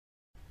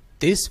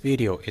This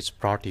video is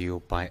brought to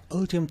you by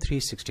Altium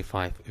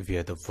 365,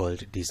 where the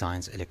world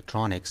designs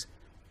electronics,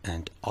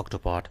 and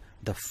Octopart,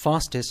 the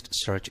fastest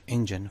search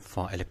engine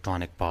for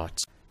electronic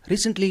parts.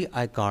 Recently,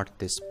 I got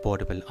this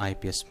portable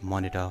IPS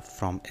monitor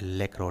from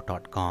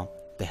Elecrow.com.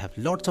 They have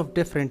lots of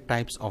different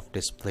types of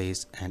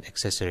displays and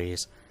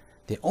accessories.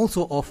 They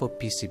also offer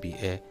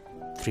PCBA,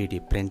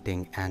 3D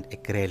printing and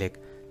acrylic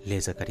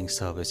laser cutting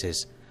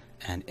services.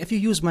 And if you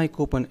use my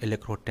coupon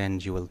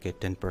Elecrow10, you will get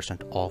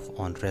 10% off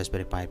on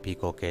Raspberry Pi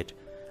Pico kit.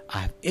 I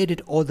have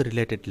added all the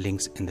related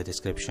links in the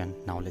description.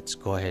 Now let's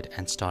go ahead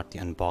and start the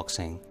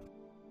unboxing.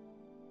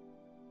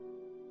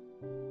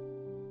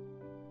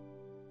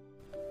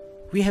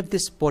 We have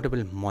this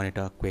portable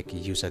monitor quick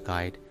user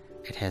guide.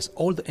 It has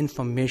all the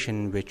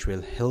information which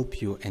will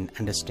help you in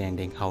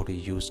understanding how to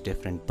use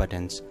different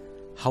buttons,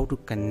 how to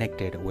connect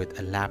it with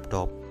a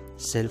laptop,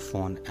 cell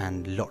phone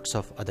and lots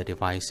of other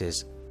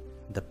devices.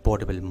 The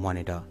portable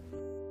monitor.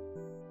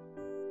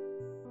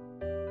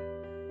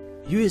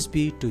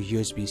 USB to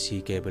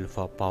USB-C cable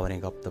for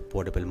powering up the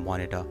portable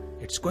monitor.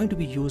 It's going to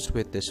be used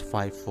with this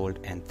 5V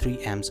and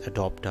 3 amps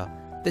adapter.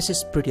 This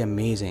is pretty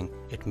amazing.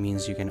 It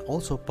means you can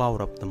also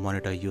power up the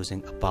monitor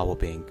using a power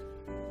bank.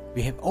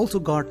 We have also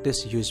got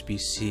this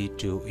USB-C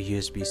to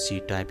USB-C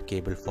type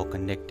cable for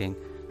connecting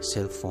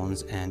cell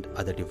phones and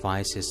other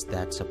devices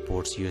that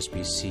supports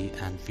USB-C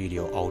and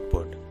video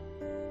output.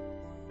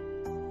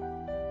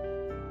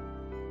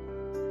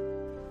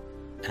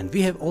 And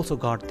we have also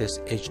got this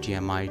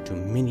HDMI to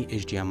Mini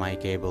HDMI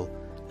cable.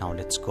 Now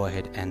let's go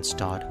ahead and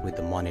start with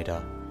the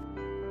monitor.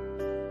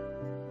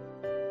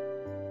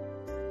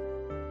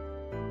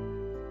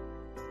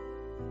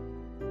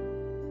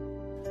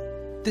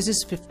 This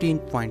is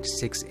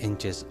 15.6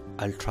 inches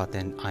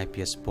Ultra-thin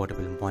IPS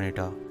Portable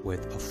Monitor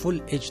with a full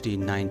HD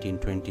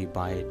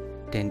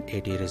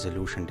 1920x1080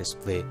 resolution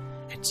display.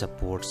 It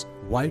supports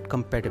wide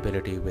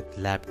compatibility with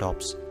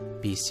laptops,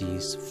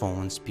 PCs,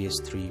 phones,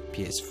 PS3,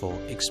 PS4,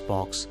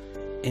 Xbox,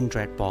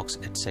 Android box,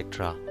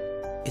 etc.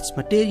 Its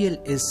material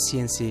is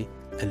CNC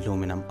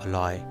aluminum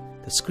alloy.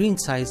 The screen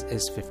size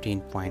is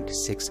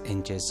 15.6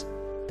 inches.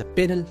 The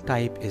panel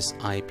type is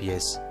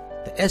IPS.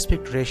 The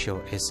aspect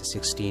ratio is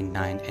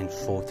 16:9 and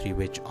 4:3,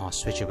 which are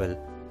switchable.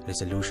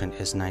 Resolution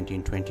is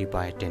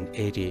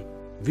 1920x1080.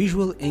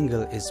 Visual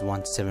angle is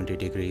 170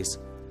 degrees.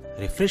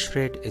 Refresh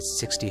rate is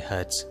 60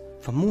 Hz.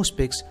 For more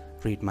specs,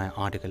 read my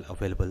article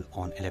available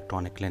on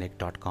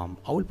electronicclinic.com.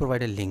 I will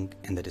provide a link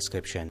in the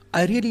description.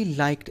 I really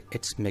liked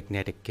its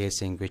magnetic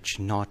casing, which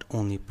not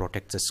only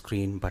protects the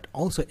screen but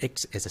also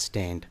acts as a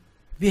stand.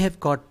 We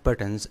have got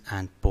buttons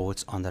and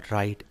ports on the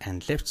right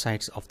and left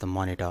sides of the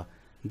monitor.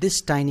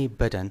 This tiny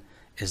button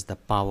is the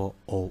power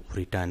or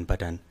return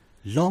button.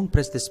 Long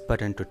press this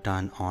button to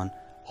turn on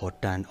or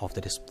turn off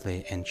the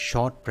display, and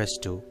short press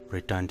to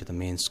return to the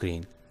main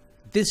screen.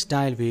 This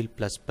dial wheel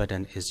plus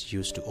button is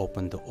used to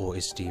open the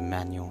OSD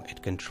menu.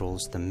 It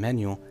controls the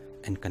menu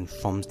and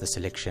confirms the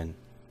selection.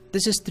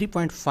 This is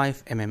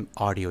 3.5 mm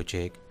audio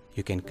jack.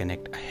 You can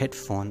connect a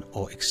headphone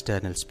or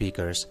external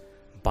speakers.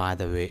 By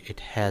the way,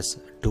 it has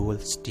dual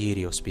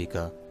stereo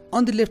speaker.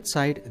 On the left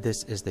side,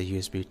 this is the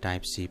USB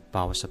Type-C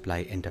power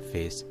supply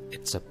interface.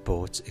 It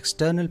supports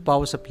external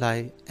power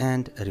supply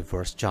and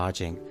reverse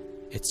charging.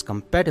 It's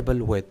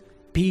compatible with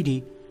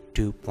PD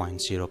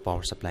 2.0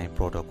 power supply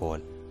protocol.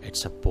 It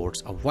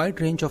supports a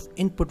wide range of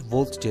input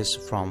voltages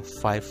from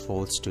 5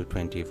 volts to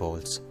 20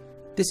 volts.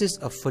 This is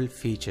a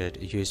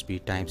full-featured USB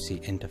Type-C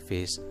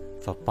interface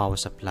for power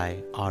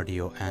supply,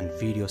 audio and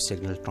video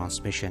signal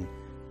transmission,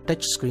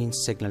 touchscreen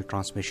signal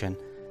transmission,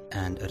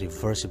 and a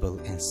reversible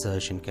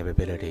insertion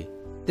capability.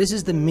 This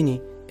is the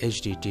Mini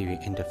HD TV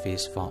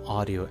interface for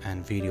audio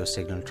and video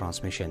signal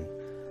transmission.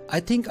 I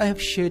think I have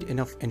shared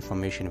enough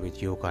information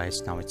with you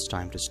guys. Now it's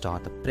time to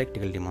start the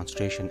practical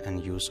demonstration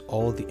and use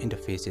all the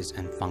interfaces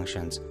and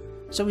functions.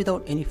 So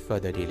without any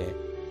further delay,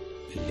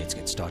 let's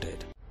get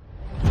started.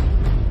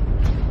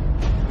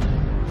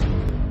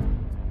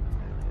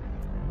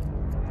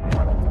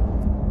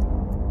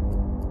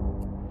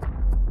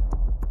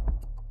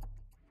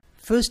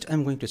 First,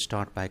 I'm going to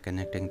start by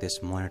connecting this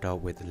monitor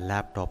with a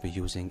laptop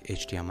using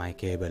HDMI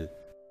cable.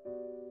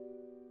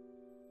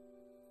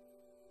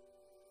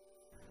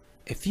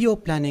 If you're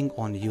planning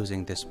on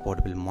using this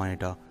portable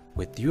monitor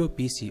with your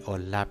PC or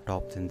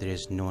laptop, then there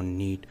is no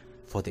need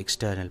for the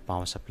external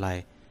power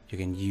supply. You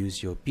can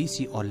use your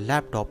PC or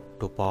laptop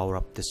to power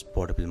up this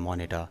portable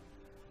monitor.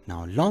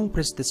 Now long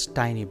press this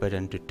tiny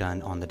button to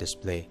turn on the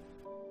display.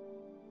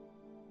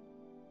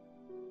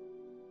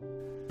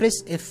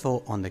 Press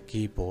F4 on the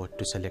keyboard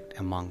to select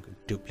among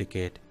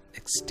duplicate,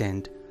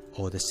 extend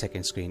or the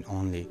second screen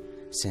only.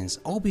 Since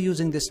I'll be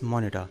using this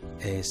monitor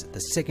as the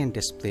second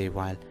display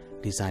while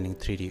designing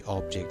 3D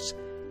objects,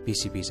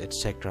 PCBs,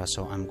 etc.,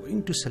 so I'm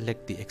going to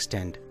select the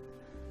extend.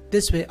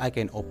 This way I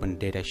can open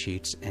data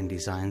sheets and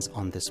designs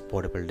on this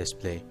portable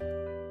display.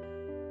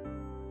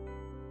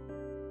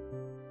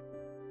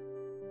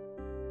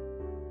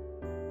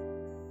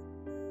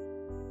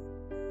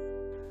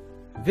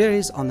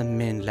 Whereas on the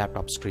main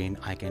laptop screen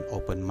I can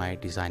open my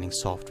designing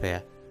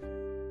software.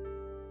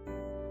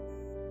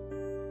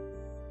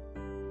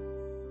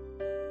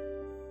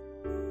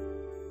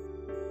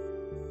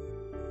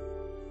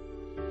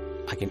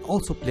 I can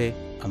also play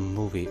a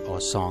movie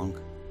or song,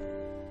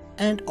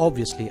 and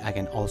obviously I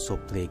can also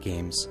play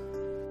games.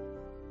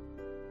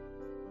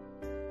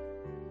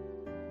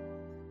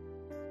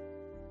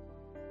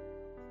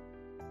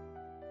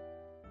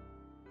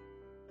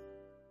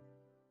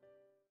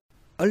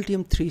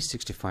 Altium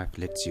 365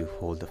 lets you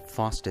hold the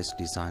fastest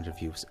design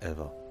reviews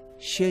ever.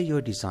 Share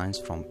your designs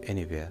from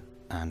anywhere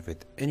and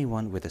with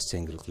anyone with a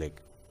single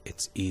click.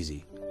 It's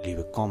easy. Leave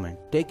a comment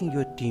tagging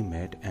your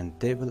teammate and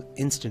they will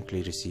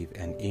instantly receive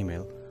an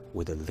email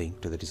with a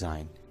link to the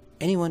design.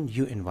 Anyone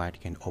you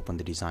invite can open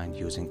the design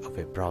using a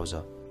web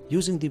browser.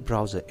 Using the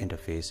browser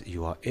interface,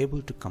 you are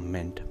able to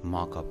comment,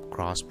 markup,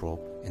 cross-probe,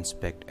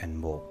 inspect and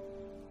more.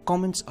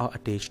 Comments are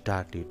attached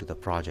directly to the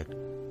project,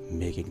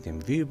 making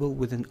them viewable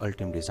within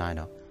Altium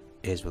Designer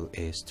as well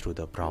as through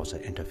the browser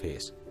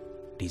interface.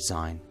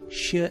 Design,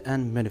 share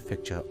and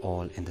manufacture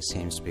all in the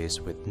same space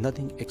with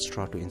nothing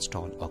extra to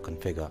install or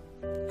configure.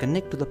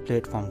 Connect to the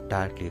platform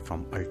directly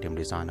from Altium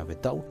Designer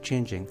without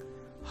changing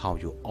how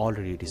you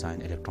already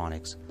design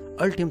electronics.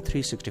 Altium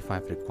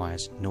 365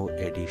 requires no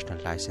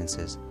additional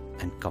licenses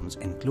and comes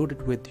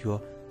included with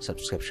your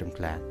subscription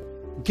plan.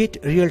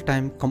 Get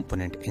real-time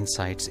component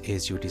insights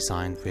as you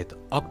design with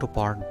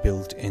Octopart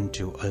built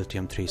into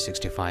Altium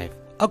 365.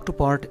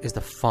 Octopart is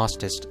the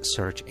fastest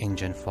search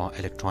engine for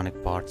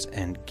electronic parts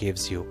and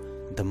gives you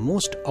the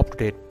most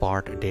up-to-date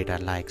part data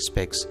like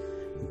specs,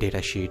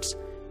 data sheets,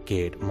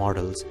 CAD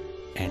models,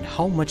 and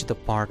how much the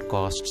part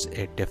costs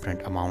at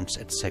different amounts,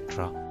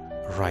 etc.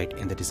 right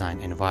in the design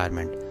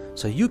environment,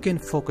 so you can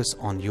focus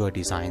on your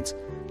designs.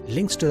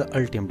 Links to the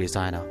Altium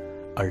Designer,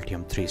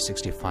 Altium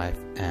 365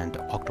 and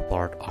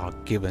Octopart are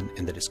given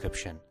in the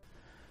description.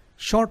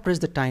 Short press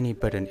the tiny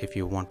button if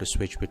you want to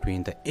switch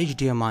between the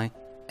HDMI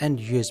and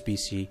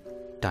USB-C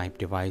type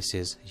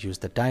devices. Use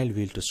the dial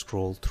wheel to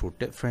scroll through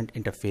different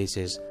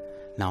interfaces.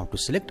 Now to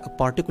select a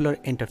particular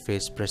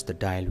interface, press the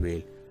dial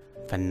wheel.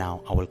 For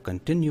now, I will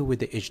continue with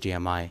the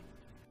HDMI.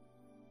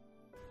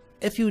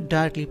 If you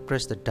directly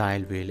press the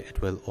dial wheel,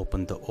 it will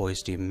open the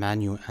OSD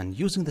menu, and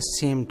using the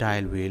same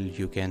dial wheel,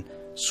 you can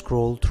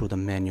scroll through the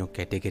menu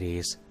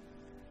categories.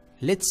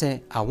 Let's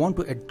say I want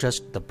to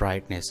adjust the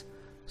brightness,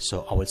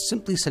 so I will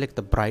simply select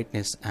the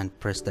brightness and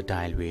press the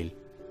dial wheel.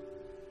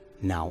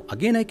 Now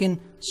again I can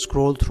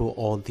scroll through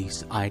all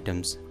these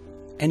items.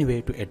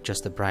 Anyway, to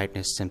adjust the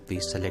brightness, simply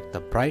select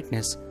the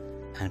brightness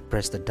and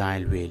press the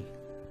dial wheel.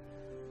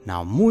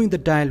 Now moving the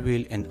dial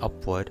wheel in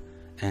upward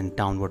and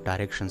downward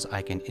directions,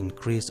 I can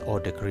increase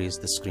or decrease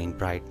the screen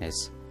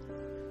brightness.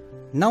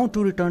 Now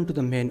to return to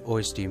the main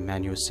OSD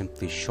menu,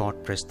 simply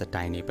short press the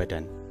tiny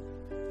button.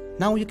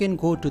 Now you can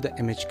go to the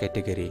image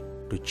category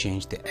to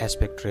change the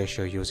aspect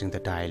ratio using the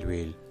dial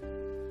wheel.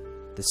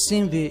 The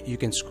same way you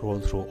can scroll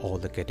through all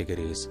the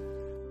categories.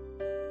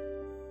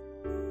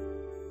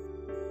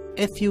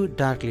 If you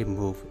directly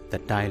move the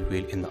dial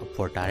wheel in the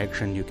upward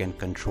direction, you can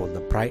control the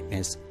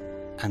brightness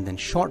and then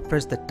short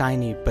press the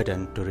tiny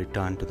button to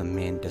return to the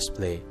main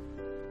display.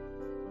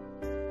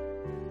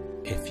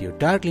 If you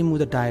directly move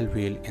the dial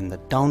wheel in the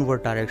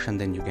downward direction,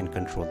 then you can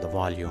control the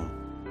volume.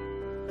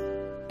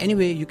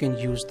 Anyway, you can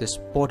use this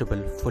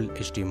portable full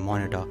HD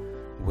monitor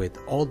with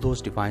all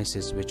those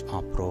devices which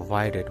are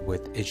provided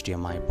with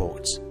HDMI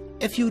ports.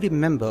 If you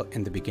remember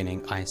in the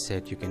beginning, I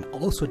said you can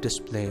also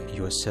display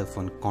your cell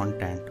phone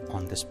content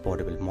on this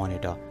portable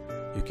monitor.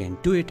 You can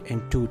do it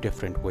in two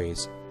different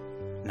ways.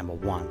 Number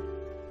one,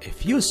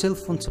 if your cell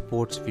phone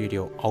supports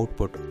video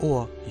output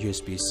or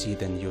USB-C,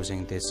 then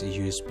using this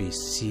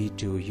USB-C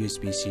to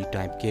USB-C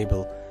type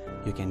cable,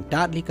 you can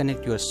directly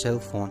connect your cell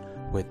phone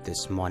with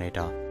this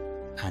monitor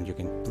and you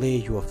can play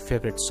your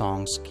favorite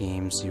songs,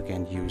 games, you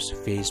can use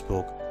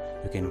Facebook,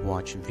 you can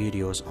watch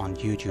videos on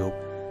YouTube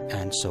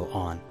and so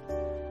on.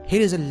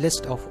 Here is a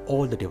list of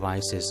all the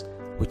devices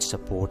which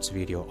supports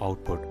video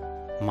output.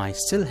 My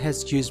cell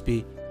has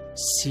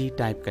USB-C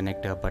type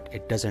connector, but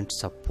it doesn't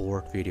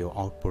support video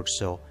output,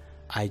 so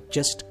I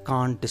just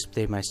can't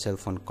display my cell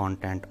phone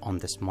content on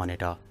this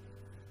monitor.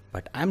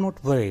 But I'm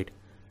not worried,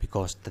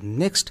 because the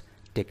next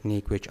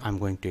technique which I'm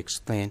going to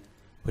explain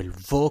will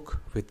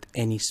work with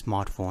any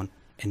smartphone,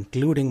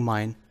 including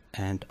mine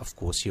and of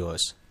course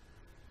yours.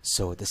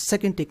 So the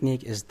second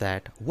technique is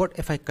that what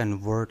if I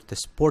convert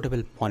this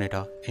portable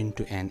monitor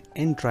into an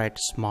Android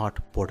smart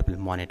portable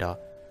monitor?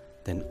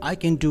 Then I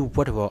can do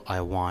whatever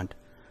I want.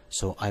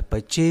 So I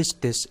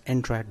purchased this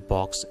Android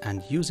box,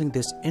 and using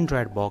this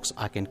Android box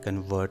I can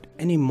convert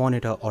any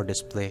monitor or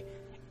display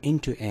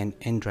into an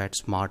Android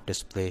smart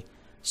display.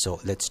 So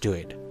let's do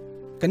it.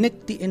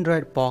 Connect the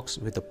Android box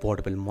with the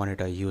portable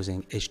monitor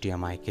using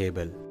HDMI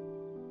cable.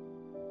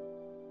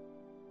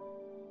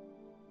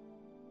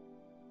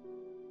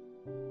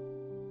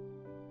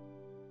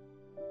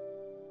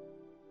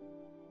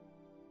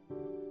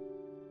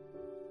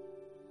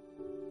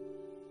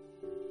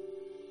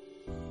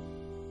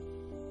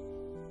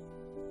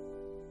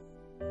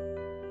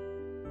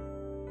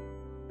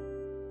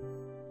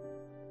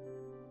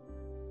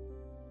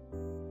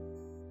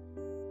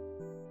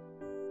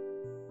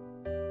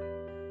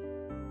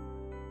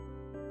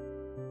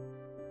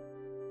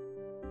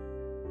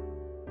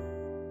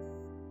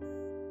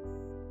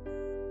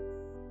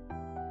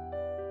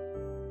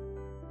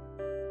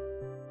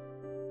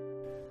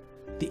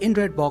 The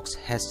Android box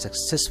has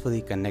successfully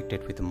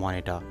connected with the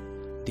monitor.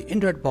 The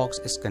Android box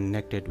is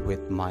connected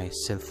with my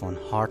cell phone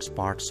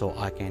hotspot, so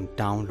I can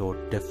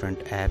download different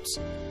apps,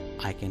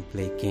 I can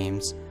play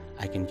games,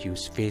 I can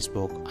use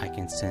Facebook, I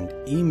can send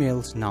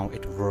emails. Now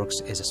it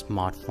works as a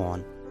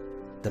smartphone.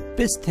 The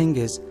best thing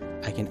is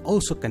I can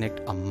also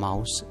connect a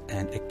mouse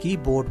and a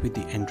keyboard with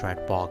the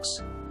Android box.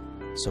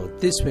 So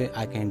this way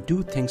I can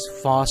do things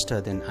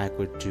faster than I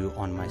could do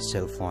on my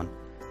cell phone.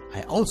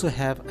 I also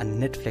have a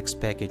Netflix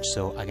package,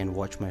 so I can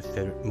watch my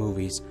favorite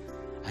movies,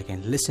 I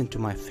can listen to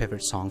my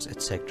favorite songs,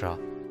 etc.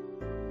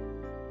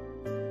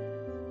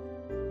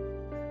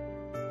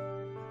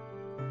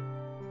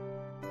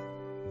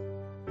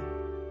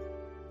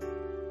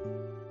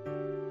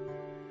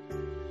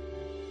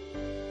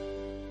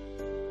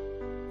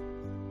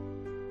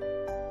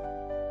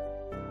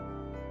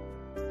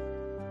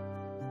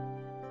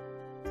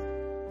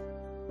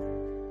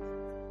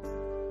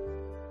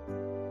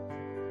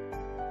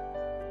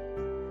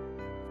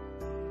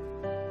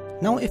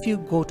 Now if you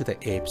go to the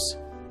apps,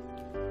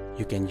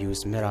 you can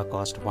use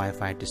Miracast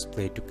Wi-Fi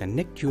display to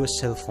connect your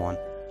cell phone.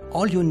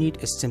 All you need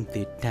is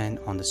simply turn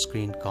on the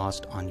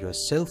screencast on your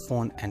cell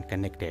phone and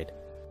connect it.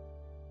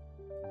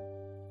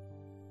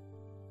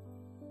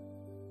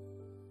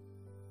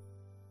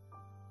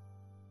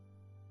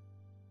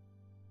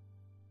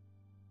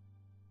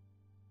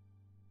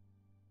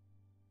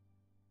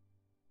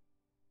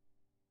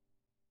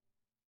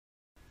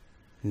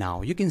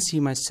 Now you can see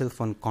my cell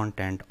phone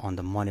content on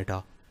the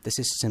monitor. This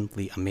is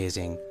simply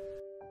amazing.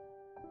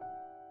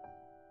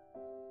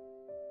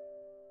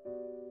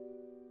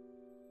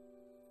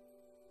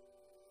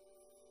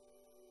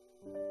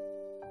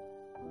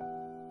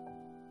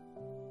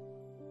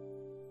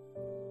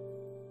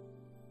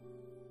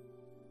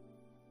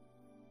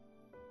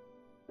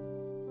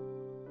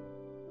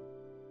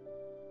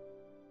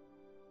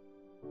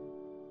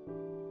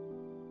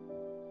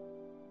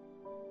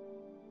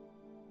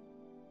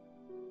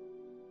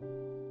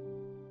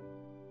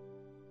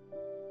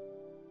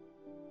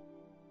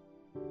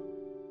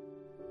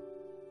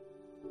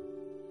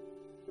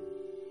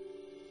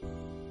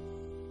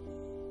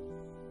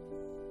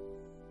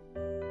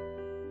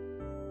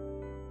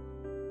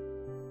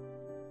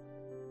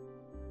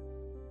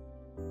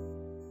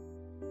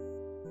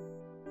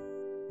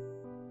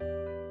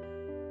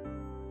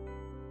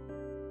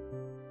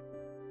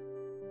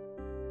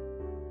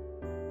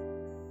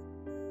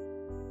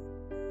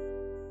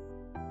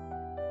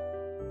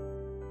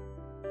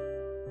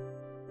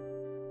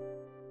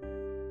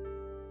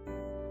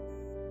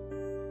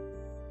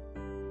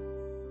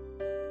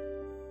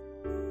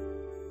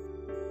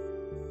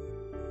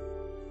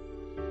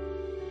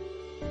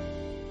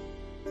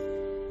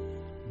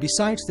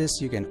 Besides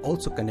this, you can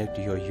also connect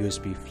your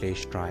USB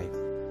flash drive.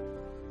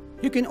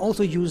 You can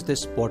also use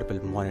this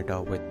portable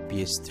monitor with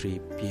PS3,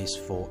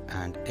 PS4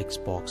 and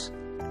Xbox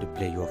to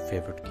play your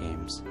favorite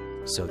games.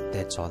 So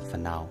that's all for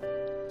now.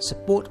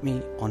 Support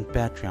me on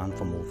Patreon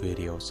for more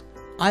videos.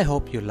 I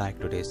hope you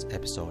liked today's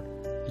episode.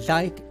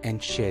 Like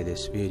and share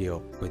this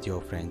video with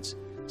your friends.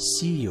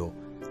 See you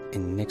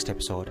in next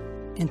episode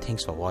and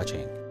thanks for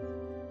watching.